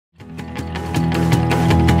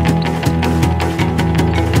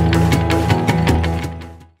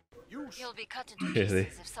be cut into Really?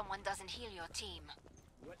 pieces if someone doesn't heal your team.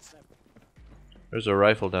 There's a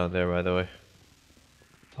rifle down there, by the way.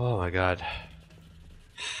 Oh my god.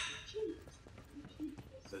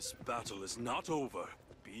 This battle is not over.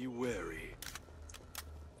 Be wary.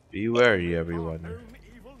 Be wary, everyone.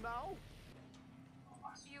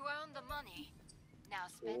 You earned the money. Now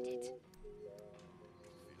spend it.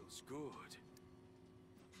 Feels good.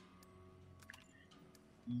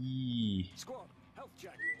 Eee. Squad, health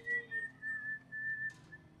check.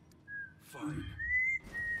 Fine.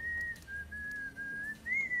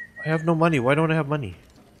 I have no money. Why don't I have money?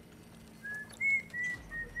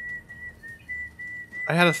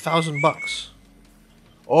 I had $1,000.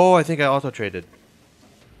 Oh, I think I auto traded.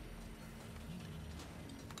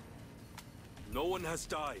 No one has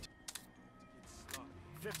died.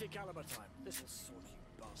 50 caliber time. This will sort you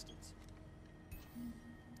bastards.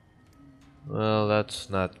 Well, that's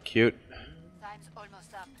not cute. Time's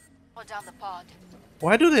almost up. Hold down the pod.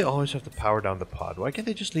 Why do they always have to power down the pod? Why can't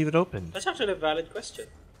they just leave it open? That's actually a valid question.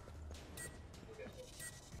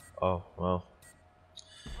 Oh, well.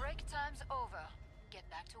 Break time's over. Get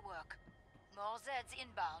back to work. More Zeds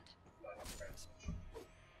inbound.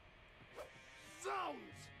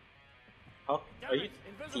 How are you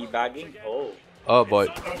teabagging? Oh. Oh boy.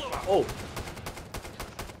 Oh.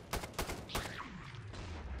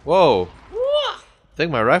 Whoa. I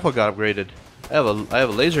think my rifle got upgraded. I have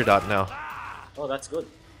a laser dot now. Oh, that's good.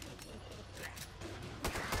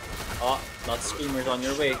 Oh, lots of screamers on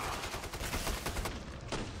your way.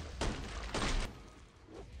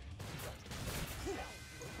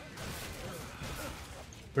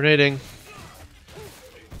 Grenading.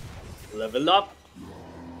 Level up.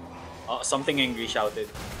 Oh, something angry shouted.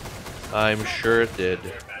 I'm sure it did.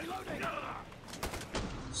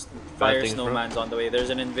 Fire thing snowman's on the way. There's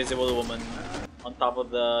an invisible woman on top of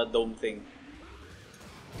the dome thing.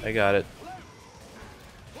 I got it.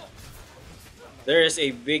 There is a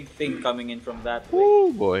big thing coming in from that way.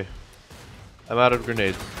 Oh boy. I'm out of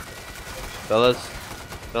grenades. Fellas.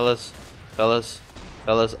 Fellas. Fellas.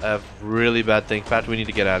 Fellas, I have really bad thing. Pat, we need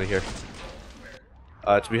to get out of here.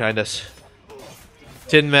 It's behind us.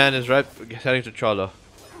 Tin Man is right heading to Cholo.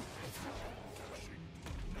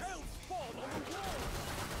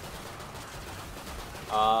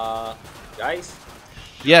 Guys?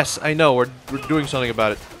 Yes, I know, we're doing something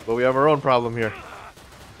about it. But we have our own problem here.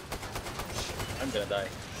 I'm gonna die.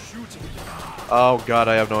 Oh god,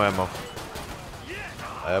 I have no ammo.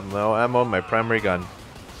 I have no ammo, my primary gun.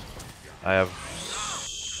 I have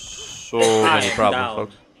so many problems, down.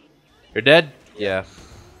 folks. You're dead? Yeah.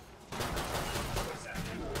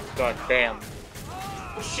 God damn.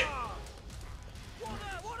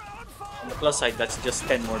 On the plus side, that's just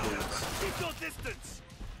 10 more dudes.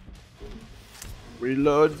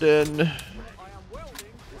 Reloading.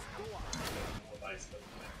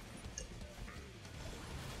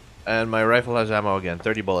 And my rifle has ammo again,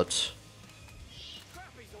 30 bullets.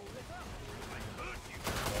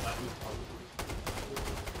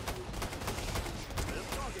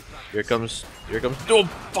 Here comes, oh,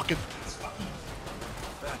 fucking.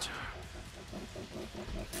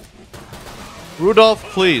 Rudolph,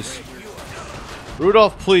 please.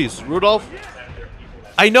 Rudolph, please. Rudolph.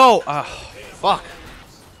 I know. Fuck.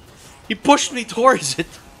 He pushed me towards it.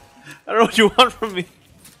 I don't know what you want from me.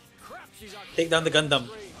 Take down the Gundam.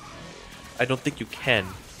 I don't think you can.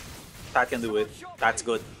 Pat can do it. Pat's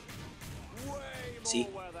good. See?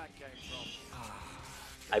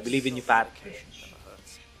 I believe in you, Pat.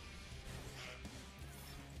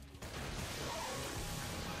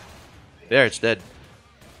 There, it's dead.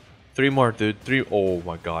 3 more, dude. 3. Oh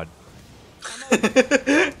my god.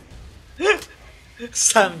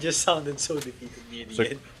 Sam just sounded so defeated near the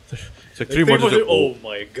end. It's like 3 more. Oh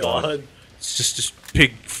my god. It's just this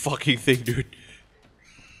big fucking thing, dude.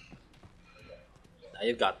 Now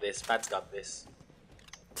you got this. Pat's got this.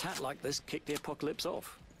 Tat like this kicked the apocalypse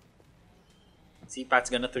off. See, Pat's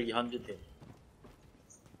gonna 300 him.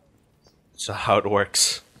 So how it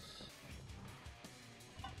works.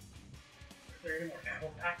 There any more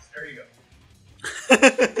ammo packs? There you go.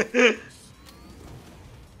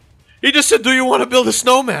 He just said, "Do you want to build a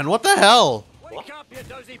snowman?" What the hell? Wake up, you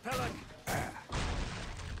dozy pillock!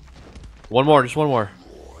 One more, just one more.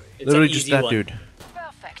 It's Literally an just easy that one. dude.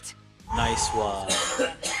 Perfect. Nice one.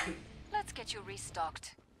 Let's get you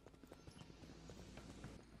restocked.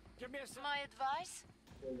 Give me a My advice?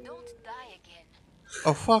 Don't die again.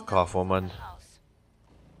 Oh, fuck off, woman. House.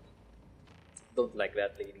 Don't like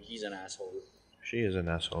that lady. He's an asshole. She is an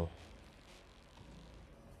asshole.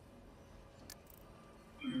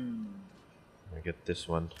 I get this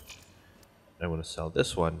one. I want to sell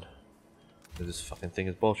this one. This fucking thing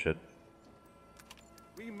is bullshit.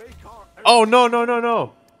 We make our Oh no no no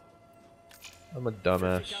no! I'm a 50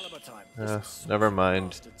 dumbass. caliber time. This'll Yeah, sort never you mind.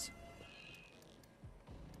 bastards.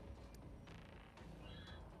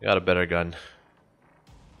 Got a better gun.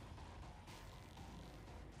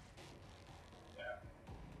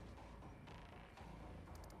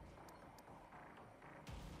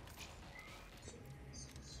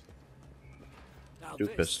 Now Two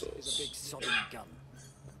this pistols. is a big sodding gun.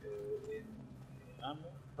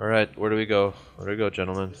 Alright, where do we go? Where do we go,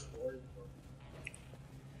 gentlemen?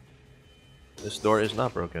 This door is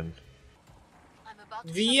not broken. I'm about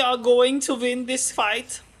to We shut are the going to win this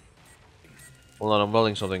fight. Hold on, I'm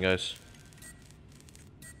welding something, guys.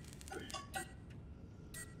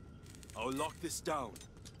 I'll lock this down.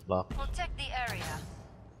 Lock. Protect the area.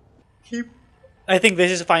 I think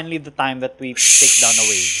this is finally the time that we take down a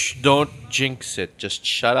wave. Shh, don't jinx it. Just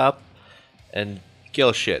shut up and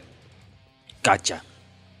kill shit. Gotcha.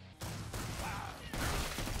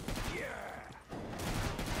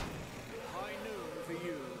 High noon for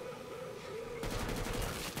you.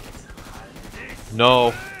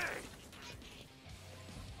 No.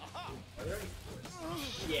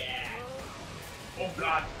 Oh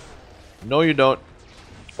god. No, you don't.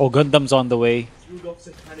 Oh, Gundam's on the way. Rudolph's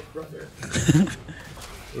satanic brother.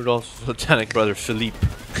 Rudolph's satanic brother, Philippe.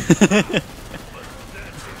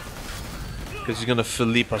 Because he's gonna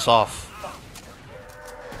Philippe us off.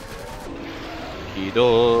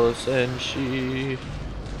 Kido Senshi.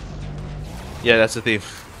 Yeah, that's the theme.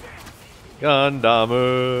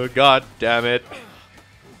 Gundam, god damn it.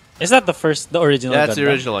 Is that the original That's the Gundam?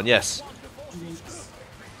 original one, yes.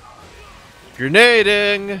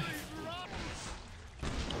 Grenading!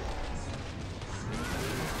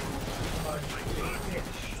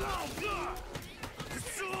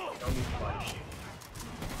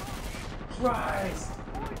 Christ!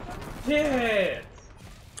 Shit!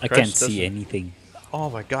 I Christ can't see doesn't- anything. Oh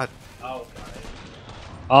my god. Oh god.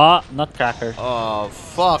 Ah, Nutcracker. Oh,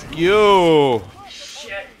 fuck you!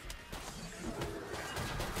 Shit!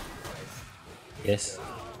 Yes.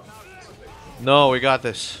 No, we got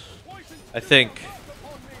this. I think.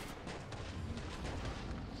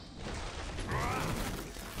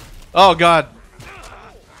 Oh god.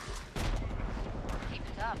 Keep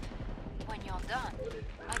it up. When you're done,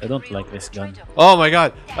 I don't like this gun. Oh my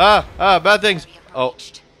god. Bad things. Oh.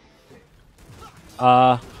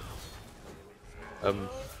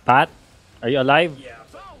 Pat, are you alive? Yeah.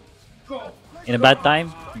 Go! In a bad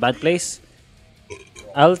time? Bad place?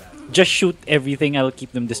 I'll just shoot everything. I'll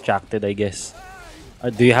keep them distracted, I guess.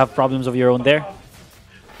 Do you have problems of your own there?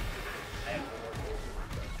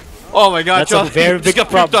 Oh my god, That's a John. very Just big got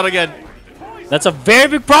problem. pooped on again. That's a very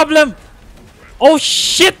big problem! Oh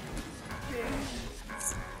shit!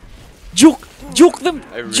 Juke! Juke them!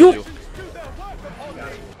 I really Juke! do.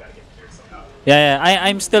 Yeah,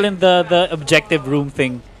 I'm still in the objective room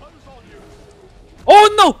thing.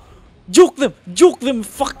 Oh no! Juke them! Juke them!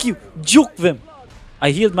 Fuck you! Juke them!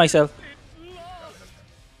 I healed myself.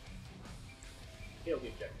 Kill the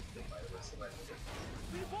objective thing by the way, so might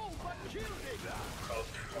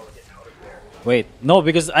get out of there. Wait, no,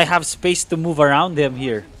 because I have space to move around them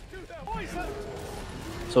here.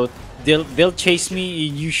 So they'll chase me.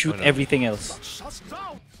 You shoot no. everything else. Shut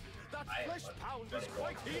down! That flesh pound is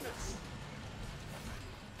quite heinous.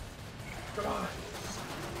 Come on!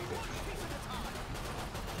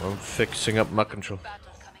 I'm fixing up my control. Battle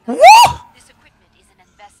coming up. This equipment is an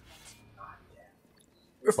investment.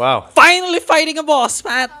 Wow. Finally fighting a boss,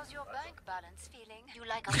 man. How's your bank balance feeling? You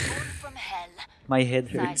like a fool from hell. My head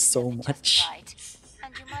hurts Size so isn't just much. right,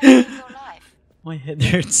 and you might save your life. My head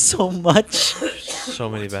hurts so much. So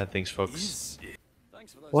many bad things, folks.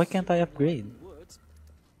 Thanks for those Why can't I upgrade? words.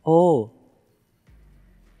 Oh.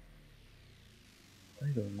 I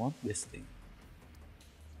don't want this thing.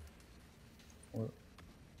 Or...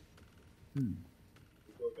 Go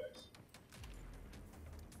guys.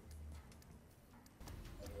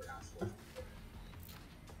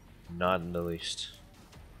 Not in the least.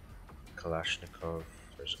 Kalashnikov.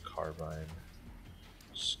 There's a carbine.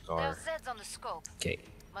 Scar. There's Zeds on the scope. Okay.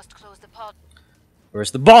 Must close the pod.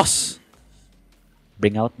 Where's the boss?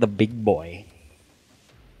 Bring out the big boy.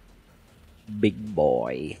 Big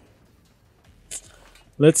boy.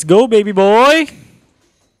 Let's go, baby boy!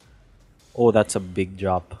 Oh, that's a big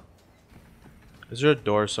drop. Is there a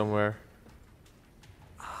door somewhere?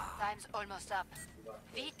 Time's almost up.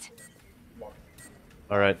 Beat.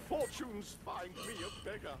 Alright. Fortunes find me a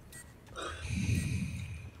beggar.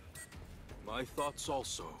 My thoughts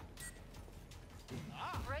also.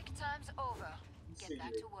 Break time's over. Get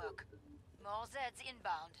back to work. More Zeds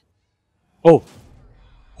inbound. Oh,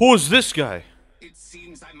 Who's this guy? It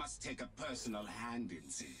seems I must take a personal hand in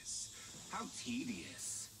this. How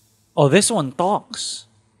tedious. Oh, this one talks.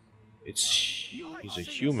 He's a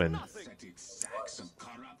human. Pathetic sacks of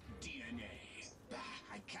corrupt DNA.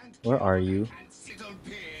 I can't Where kill are what I you? can't see. Little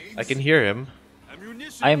pigs. I can hear him.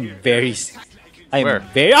 I'm very. I'm Where?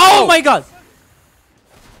 very. Oh my god!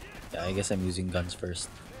 Yeah, I guess I'm using guns first.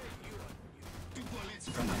 Bullets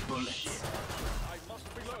from my bullets.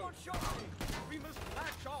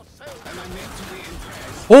 Am I meant to be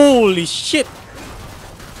impressed? Holy shit!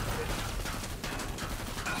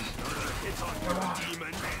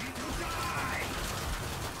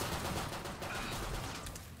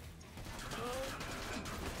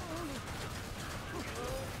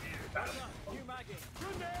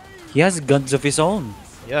 He has guns of his own.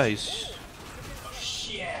 Yeah, he's.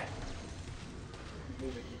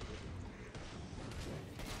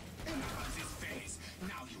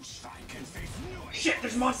 Shit,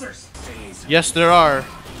 there's monsters! Yes, there are.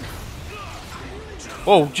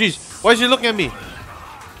 Oh, jeez. Why is he looking at me?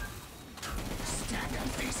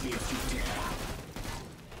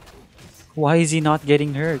 Why is he not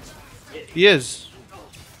getting hurt? He is.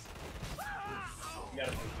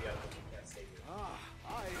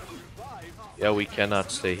 Yeah, we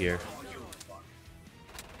cannot stay here.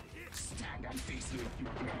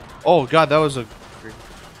 Oh god, that was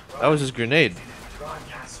his grenade. Run,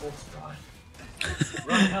 assholes, run.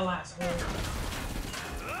 Run, hell, asshole.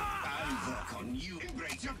 I'll work on you.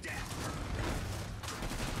 Embrace your death.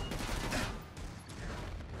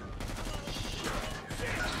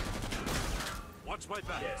 Watch my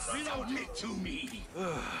back. Submit to me.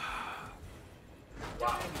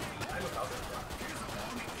 Wow.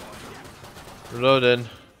 Reloading.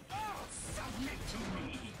 Submit to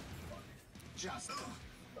me. Just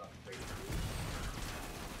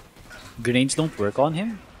Grenades don't work on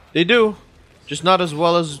him? They do. Just not as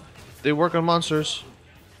well as they work on monsters.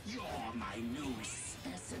 you're my new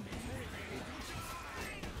specimen.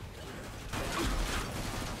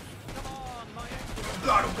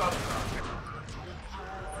 God, oh god,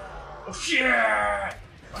 oh shit!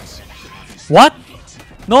 What?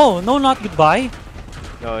 No, no, not goodbye.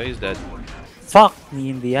 No, he's dead. Fuck me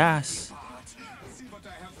in the ass.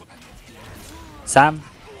 Sam,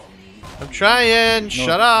 I'm trying.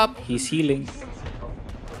 Shut up. he's healing.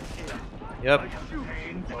 Yep. I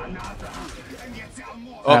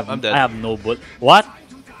Oh, have, I'm dead. I have no bullet. What?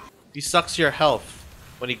 He sucks your health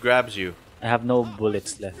when he grabs you. I have no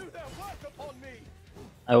bullets left.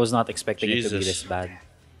 I was not expecting it to be Jesus. this bad.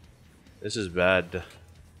 This is bad.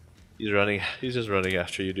 He's running. He's just running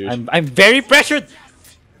after you, dude. I'm very pressured.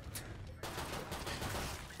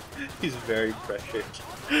 He's very pressured.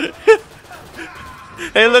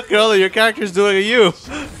 Hey, look, Girl, your character's doing a you.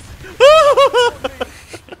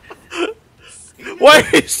 Why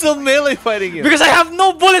are you still melee fighting him? Because I have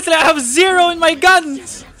no bullets left. I have 0 in my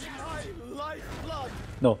guns.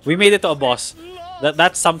 No, we made it to a boss.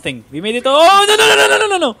 That's something. We made it to. Oh no no no no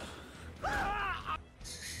no no no!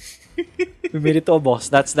 We made it to a boss.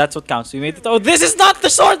 That's what counts. We made it. Oh, this is not the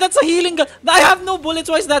sword. That's a healing gun. I have no bullets.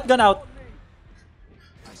 Why is that gun out?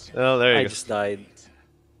 Oh, there I you go. just died.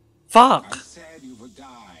 Fuck. I said you would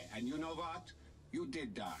die, and you know what? You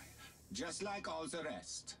did die, just like all the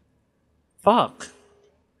rest. Fuck.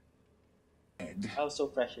 Dead. I was so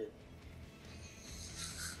pressured.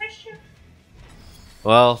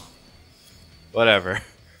 Well, whatever.